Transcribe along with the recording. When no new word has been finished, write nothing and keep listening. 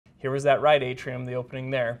Here was that right atrium, the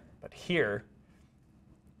opening there, but here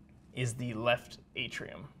is the left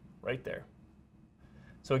atrium, right there.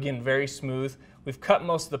 So again, very smooth. We've cut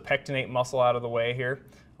most of the pectinate muscle out of the way here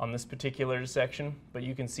on this particular section, but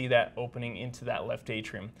you can see that opening into that left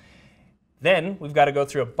atrium. Then we've got to go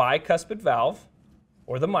through a bicuspid valve,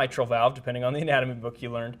 or the mitral valve, depending on the anatomy book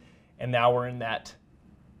you learned, and now we're in that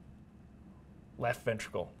left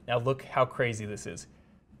ventricle. Now look how crazy this is.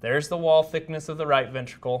 There's the wall thickness of the right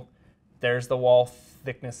ventricle. There's the wall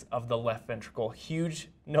thickness of the left ventricle. Huge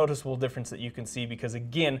noticeable difference that you can see because,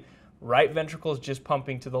 again, right ventricle is just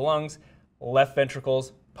pumping to the lungs, left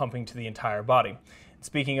ventricle's pumping to the entire body.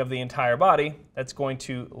 Speaking of the entire body, that's going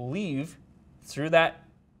to leave through that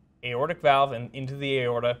aortic valve and into the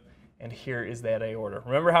aorta, and here is that aorta.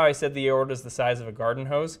 Remember how I said the aorta is the size of a garden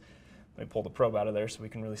hose? Let me pull the probe out of there so we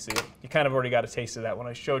can really see it. You kind of already got a taste of that when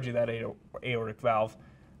I showed you that aortic valve.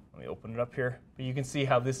 Let me open it up here. But you can see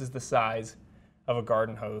how this is the size of a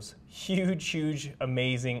garden hose. Huge, huge,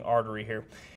 amazing artery here.